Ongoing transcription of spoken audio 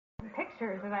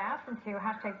pictures, as I asked them to,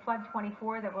 hashtag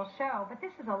Flood24 that will show. But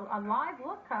this is a live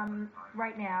look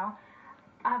right now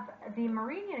of the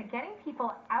Marine unit getting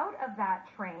people out of that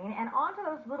train and onto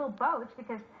those little boats,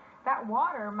 because that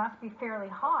water must be fairly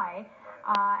high,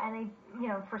 and they,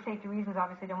 for safety reasons,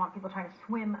 obviously don't want people trying to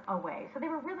swim away. So they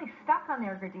were really stuck on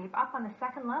there, Gurdeep, up on the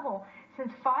second level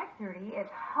since 5:30.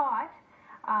 It's hot.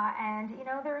 And,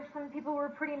 there are some people who are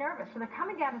pretty nervous. So they're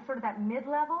coming down to sort of that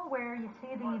mid-level where you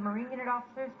see the Marine unit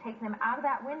officers taking them out of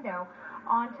that window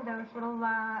onto those little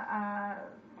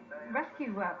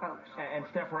rescue boats. And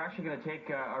Steph, we're actually going to take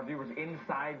our viewers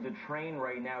inside the train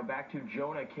right now, back to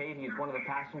Jonah Cade. He's one of the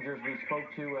passengers we spoke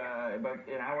to about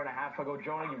an hour and a half ago.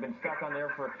 Jonah, you've been stuck on there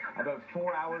for about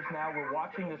 4 hours now. We're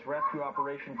watching this rescue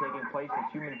operation taking place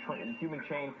at Human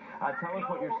Chain. Tell us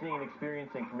what you're seeing and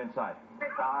experiencing from inside.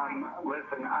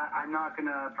 Listen, I'm not going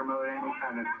to promote any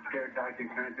kind of scare tactics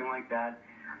or anything like that.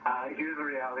 Here's the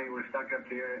reality. We're stuck up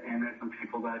here, and there's some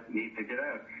people that need to get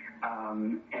out.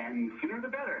 And sooner the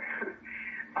better.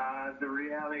 The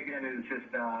reality, again, is just,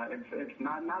 it's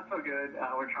not so good.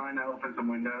 We're trying to open some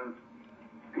windows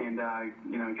and,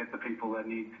 get the people that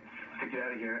need to get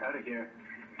out of here.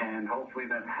 And hopefully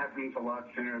that happens a lot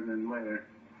sooner than later.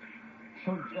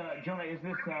 So, Jonah, is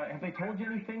this, have they told you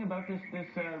anything about this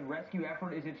rescue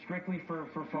effort? Is it strictly for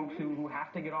folks who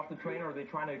have to get off the train, or are they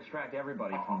trying to extract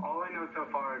everybody? All I know so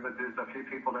far is that there's a few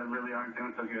people that really aren't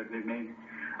doing so good. They've made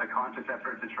a conscious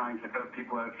effort to try and get those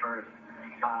people out first.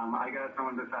 I got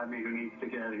someone beside me who needs to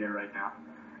get out of here right now,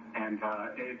 and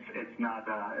it's not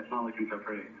looking so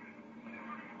pretty.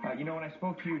 When I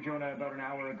spoke to you, Jonah, about an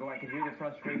hour ago, I could hear the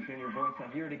frustration in your voice. I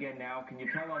hear it again now. Can you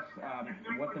tell us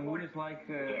what the mood is like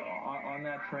on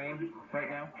that train right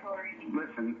now?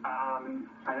 Listen,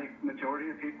 I think the majority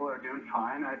of people are doing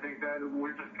fine. I think that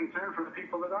we're just concerned for the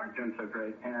people that aren't doing so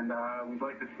great, and we'd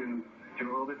like to do a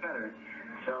little bit better.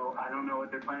 So I don't know what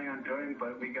they're planning on doing,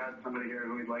 but we got somebody here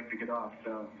who we'd like to get off.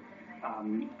 So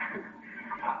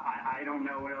I don't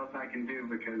know what else I can do,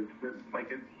 because,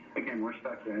 again, we're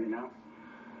stuck there,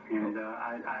 And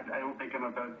I don't think I'm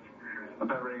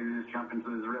about ready to just jump into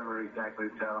this river exactly,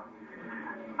 so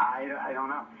I don't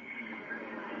know.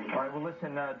 All right, well,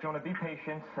 listen, Jonah, be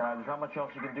patient. There's not much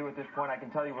else you can do at this point. I can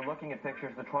tell you we're looking at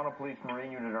pictures. The Toronto Police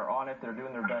Marine Unit are on it. They're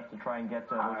doing their best to try and get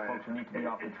those folks who need to be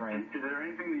off the train. Is there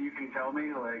anything that you can tell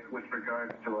me, with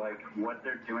regards to, what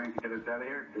they're doing to get us out of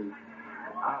here?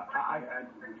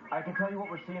 I can tell you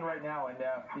what we're seeing right now, and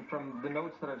from the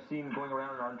notes that I've seen going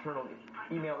around in our internal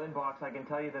email inbox, I can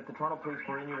tell you that the Toronto Police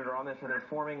Marine Unit are on this, and they're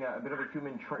forming a bit of a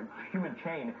human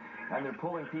chain, and they're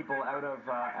pulling people out of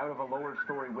a lower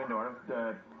story window, out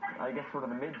of I guess sort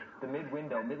of the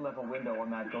mid-level window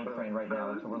on that GO train right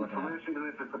now. That's what we're looking at. The solution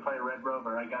to this is to play Red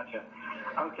Rover. I gotcha.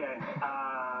 Okay,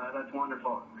 that's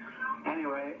wonderful.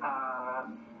 Anyway,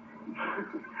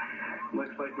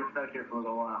 looks like we're stuck here for a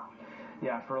little while.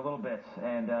 Yeah, for a little bit,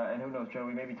 and who knows, Joe,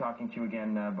 we may be talking to you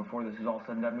again before this is all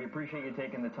said and done. We appreciate you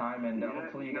taking the time, and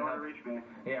hopefully you can help. Reach me.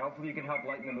 Yeah, hopefully you can help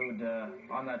lighten the mood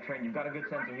on that train. You've got a good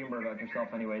sense of humor about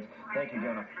yourself anyways. Thank you,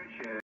 Jonah. I appreciate it.